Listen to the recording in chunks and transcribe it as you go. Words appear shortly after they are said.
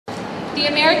The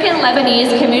American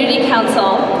Lebanese Community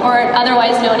Council, or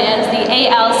otherwise known as the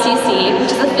ALCC,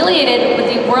 which is affiliated with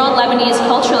the World Lebanese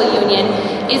Cultural Union,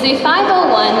 is a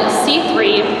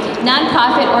 501c3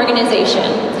 nonprofit organization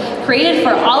created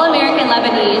for all American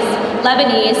Lebanese,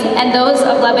 and those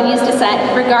of Lebanese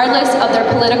descent, regardless of their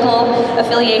political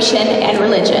affiliation and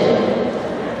religion.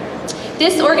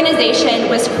 This organization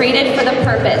was created for the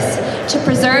purpose to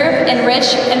preserve,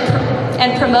 enrich,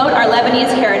 and promote our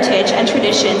Lebanese heritage and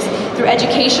traditions through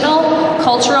educational,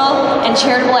 cultural, and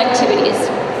charitable activities,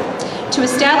 to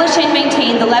establish and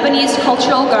maintain the Lebanese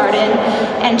Cultural Garden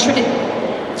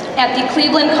at the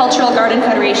Cleveland Cultural Garden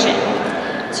Federation,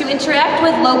 to interact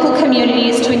with local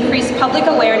communities to increase public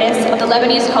awareness of the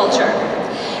Lebanese culture,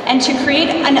 and to create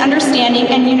an understanding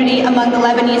and unity among the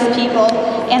Lebanese people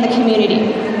and the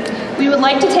community. We would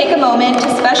like to take a moment to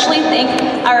especially thank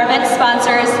our event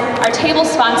sponsors, our table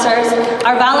sponsors,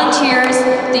 our volunteers,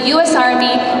 the U.S. Army,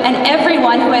 and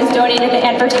everyone who has donated and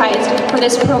advertised for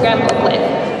this program booklet.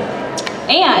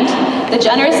 And the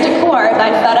generous decor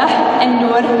by Farah and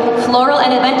Noor, floral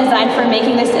and event design, for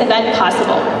making this event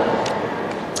possible.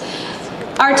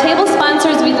 Our table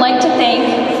sponsors we'd like to thank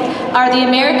are the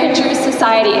American Jewish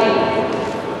Society,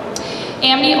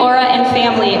 Amni Ora and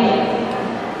Family,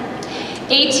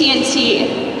 AT&T,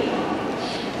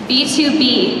 B2B,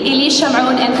 Eli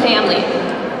Shamroon and Family,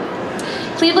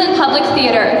 Cleveland Public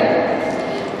Theater,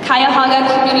 Cuyahoga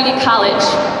Community College,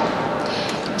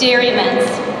 Dairymen's,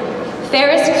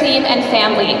 Ferris Kleem and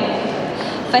Family,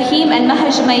 Fahim and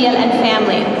Mahaj Mayel and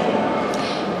Family,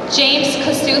 James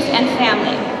Kusuf and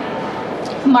Family,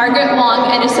 Margaret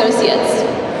Wong and Associates,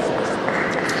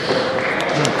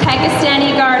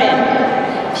 Pakistani Garden,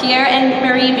 Pierre and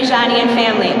Marie Bijani and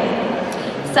Family,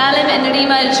 Salim and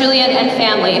Narima Julian and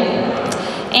Family,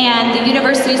 and the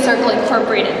University Circle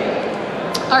Incorporated.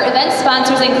 Our event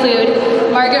sponsors include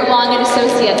Margaret Wong and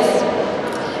Associates,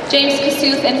 James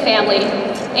Kusuf and Family,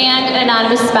 and an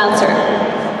anonymous sponsor.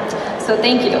 So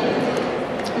thank you.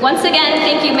 Once again,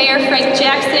 thank you Mayor Frank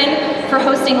Jackson for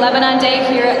hosting Lebanon Day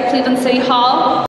here at Cleveland City Hall.